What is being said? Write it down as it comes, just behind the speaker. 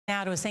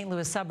Now to a St.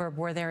 Louis suburb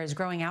where there is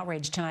growing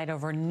outrage tonight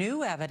over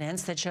new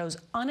evidence that shows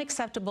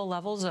unacceptable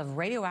levels of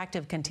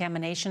radioactive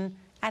contamination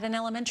at an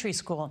elementary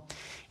school.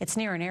 It's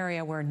near an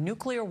area where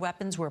nuclear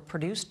weapons were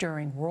produced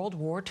during World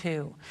War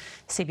II.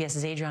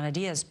 CBS's Adriana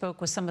Diaz spoke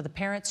with some of the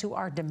parents who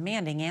are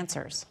demanding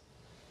answers.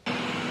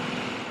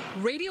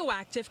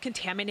 Radioactive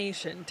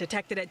contamination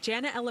detected at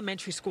Jana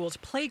Elementary School's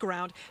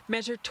playground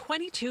measured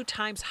 22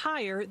 times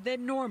higher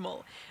than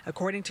normal,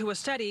 according to a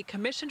study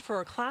commissioned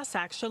for a class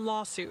action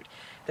lawsuit.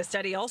 The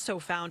study also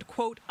found,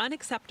 quote,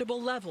 unacceptable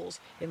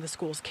levels in the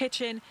school's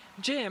kitchen,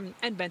 gym,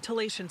 and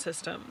ventilation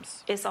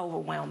systems. It's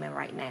overwhelming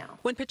right now.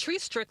 When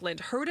Patrice Strickland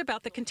heard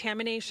about the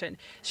contamination,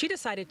 she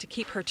decided to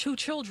keep her 2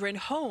 children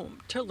home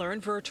to learn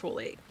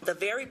virtually. The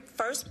very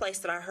first place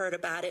that I heard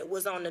about it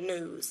was on the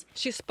news.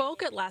 She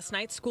spoke at last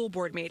night's school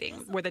board meeting,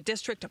 where the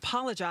district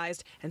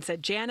apologized and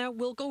said Jana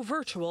will go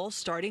virtual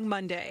starting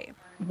Monday.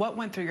 What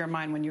went through your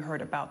mind when you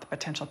heard about the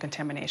potential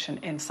contamination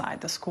inside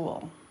the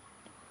school?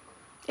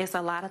 It's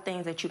a lot of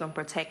things that you can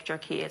protect your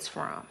kids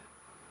from,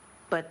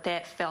 but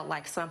that felt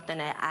like something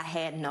that I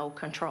had no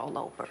control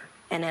over.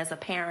 And as a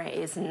parent,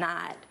 it's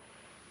not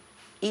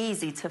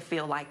easy to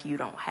feel like you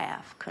don't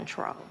have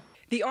control.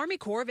 The Army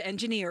Corps of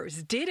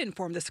Engineers did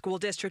inform the school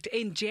district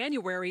in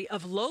January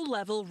of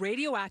low-level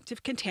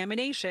radioactive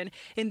contamination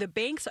in the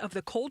banks of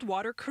the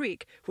Coldwater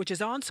Creek, which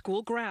is on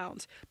school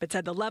grounds, but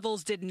said the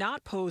levels did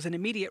not pose an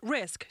immediate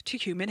risk to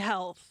human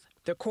health.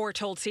 The Corps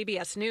told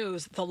CBS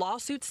News the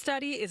lawsuit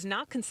study is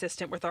not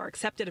consistent with our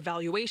accepted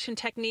evaluation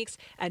techniques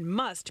and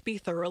must be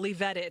thoroughly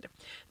vetted.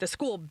 The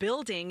school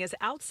building is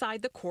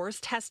outside the Corps'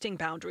 testing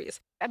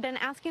boundaries. I've been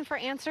asking for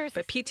answers.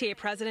 But PTA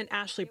President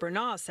Ashley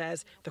Bernal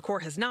says the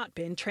Corps has not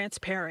been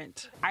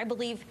transparent. I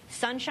believe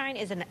sunshine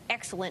is an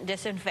excellent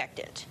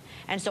disinfectant.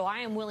 And so I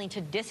am willing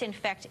to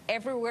disinfect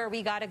everywhere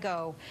we got to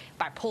go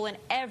by pulling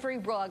every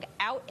rug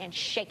out and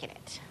shaking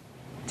it.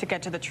 To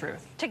get to the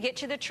truth. To get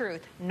to the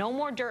truth. No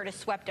more dirt is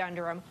swept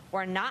under them.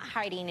 We're not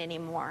hiding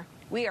anymore.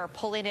 We are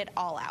pulling it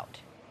all out.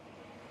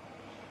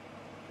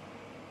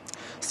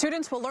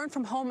 Students will learn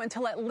from home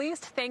until at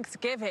least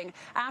Thanksgiving.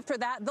 After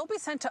that, they'll be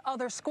sent to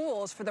other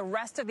schools for the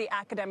rest of the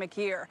academic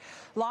year.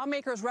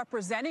 Lawmakers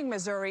representing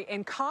Missouri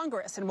in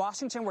Congress in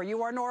Washington, where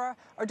you are, Norah,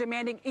 are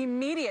demanding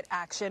immediate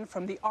action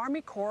from the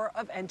Army Corps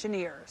of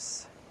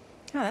Engineers.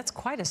 Oh, that's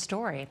quite a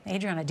story.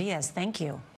 Adriana Diaz, thank you.